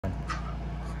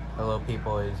Hello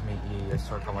people, it is me,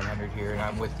 Circle 100 here, and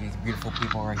I'm with these beautiful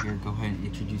people right here. Go ahead and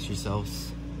introduce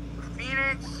yourselves.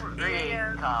 Phoenix,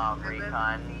 Recon.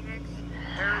 Phoenix,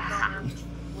 Arizona,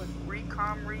 with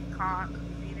Recon,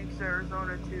 Phoenix,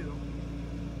 Arizona 2.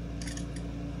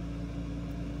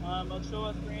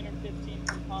 Ochoa 315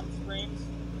 from Palm Springs.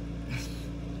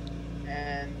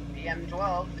 And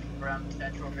DM12 from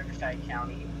Central Riverside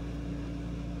County.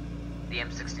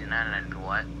 DM69 and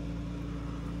what?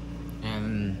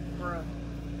 And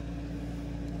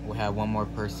we have one more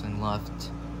person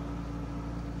left.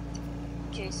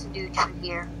 Jason Dutcher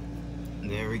here.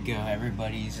 There we go,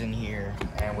 everybody's in here.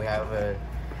 And we have a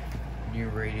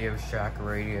new RadioShack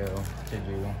radio to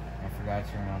do. I forgot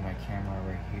to turn on my camera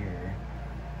right here.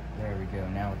 There we go,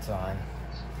 now it's on.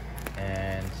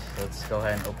 And let's go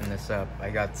ahead and open this up.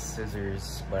 I got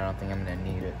scissors, but I don't think I'm gonna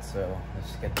need it, so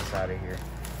let's get this out of here.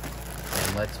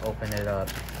 And let's open it up.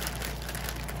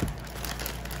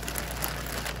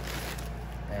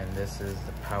 And this is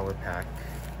the power pack,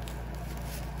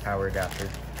 power adapter.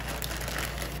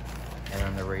 And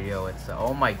on the radio, it's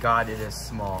oh my god, it is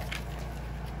small.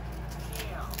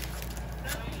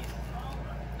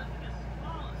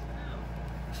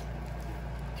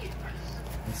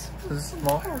 This is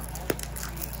small.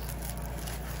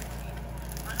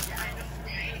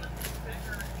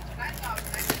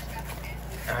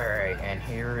 Alright, and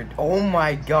here, oh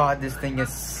my god, this thing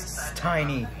is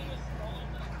tiny.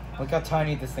 Look how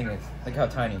tiny this thing is. Look how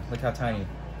tiny. Look how tiny.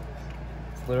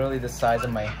 It's literally the size of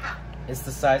my... It's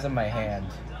the size of my hand.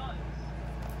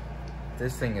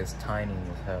 This thing is tiny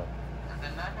as hell. And the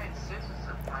 996 is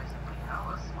surprisingly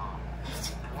hella small.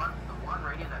 The one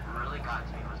radio that really got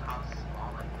to me was how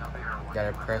small, like nobody ever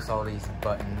Gotta press all these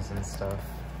buttons and stuff.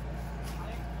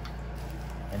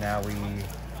 And now we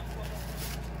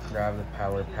grab the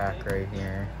power pack right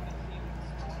here.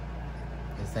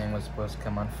 This thing was supposed to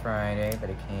come on Friday,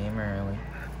 but it came early.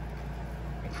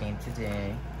 It came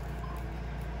today.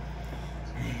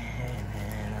 And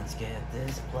then let's get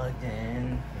this plugged in.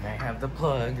 And I have the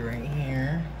plug right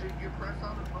here. Did you press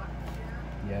on the button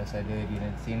here? Yes, I did. You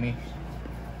didn't see me?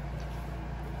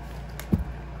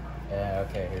 Yeah,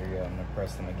 okay, here we go. I'm gonna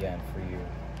press them again for you.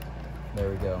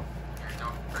 There we go.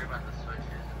 Don't worry about the switches.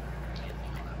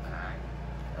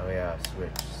 Oh yeah,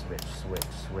 switch.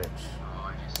 Oh,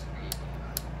 I just need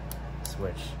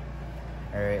Switch.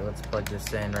 Alright, let's plug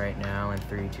this in right now in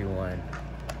 3, 2, 1.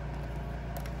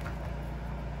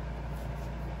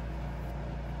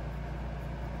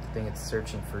 I think it's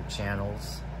searching for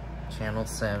channels. Channel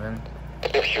 7.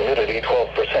 Humidity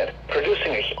 12%.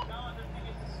 Producing a...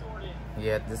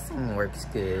 Yeah, this thing works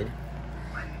good.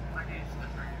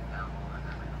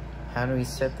 How do we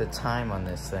set the time on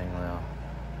this thing, though?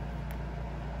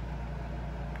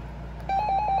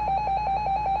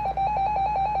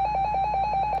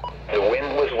 The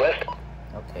wind was west.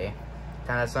 Okay.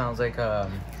 Kinda sounds like,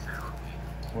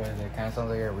 what is it? Kinda sounds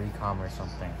like a recom or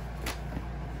something.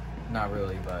 Not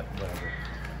really, but whatever.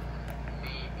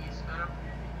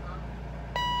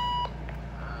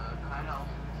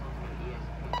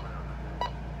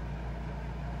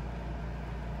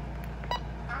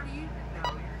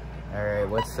 Alright,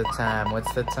 what's the time?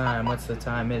 What's the time? What's the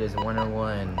time? It is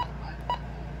 1:01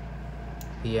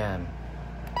 p.m.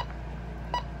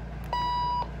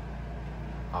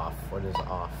 Off. What is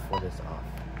off? What is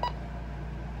off?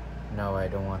 No, I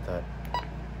don't want that.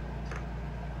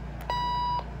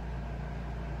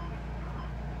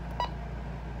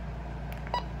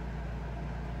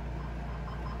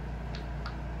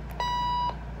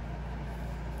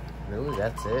 Really?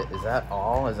 That's it? Is that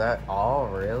all? Is that all?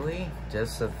 Really?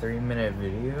 Just a 3-minute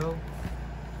video?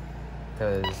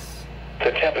 Because...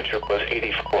 The temperature was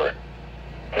 84.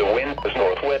 The wind was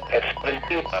northwest at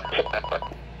 17 miles an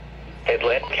hour.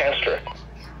 Headland Castor.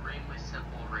 Extremely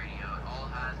simple radio. It all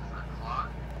has is a clock.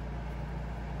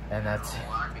 And that's it.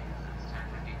 Alarm because it's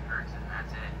 1050 hertz and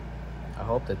that's it. I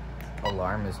hope the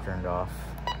alarm is turned off.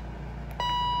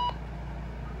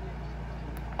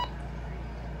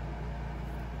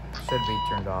 Should be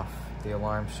turned off. The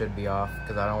alarm should be off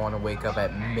because I don't want to wake up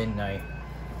at midnight.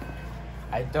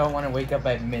 I don't want to wake up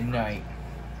at midnight.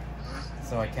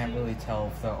 So I can't really tell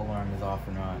if the alarm is off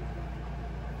or not.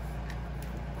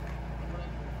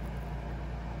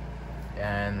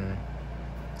 And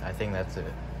I think that's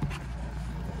it.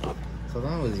 So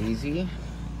that was easy.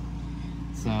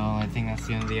 So I think that's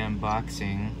the end of the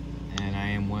unboxing. And I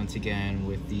am once again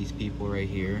with these people right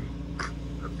here.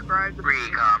 Subscribe to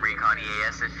Recon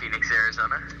EAS in Phoenix,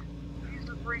 Arizona.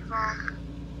 Jesus Recon.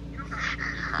 You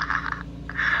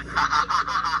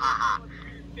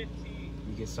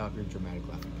can stop your dramatic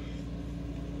laughing.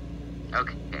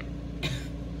 Okay.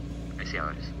 I see how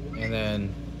it is. And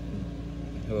then,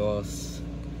 who else?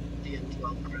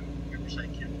 DN12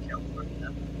 Riverside County,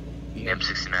 California.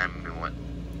 M69 moving what?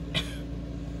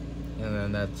 And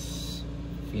then that's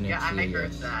Phoenix Yeah, I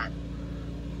heard EAS. that.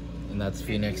 And that's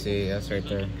Phoenix EAS right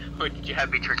there. Oh, did you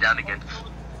have me turn down again?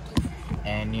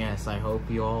 And yes, I hope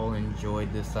you all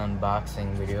enjoyed this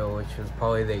unboxing video, which was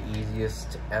probably the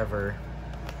easiest ever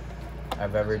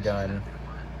I've ever done.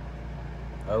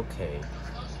 Okay.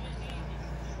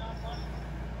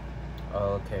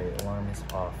 Okay, alarm is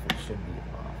off. It should be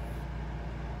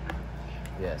off.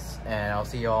 Yes, and I'll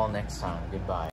see you all next time. Goodbye.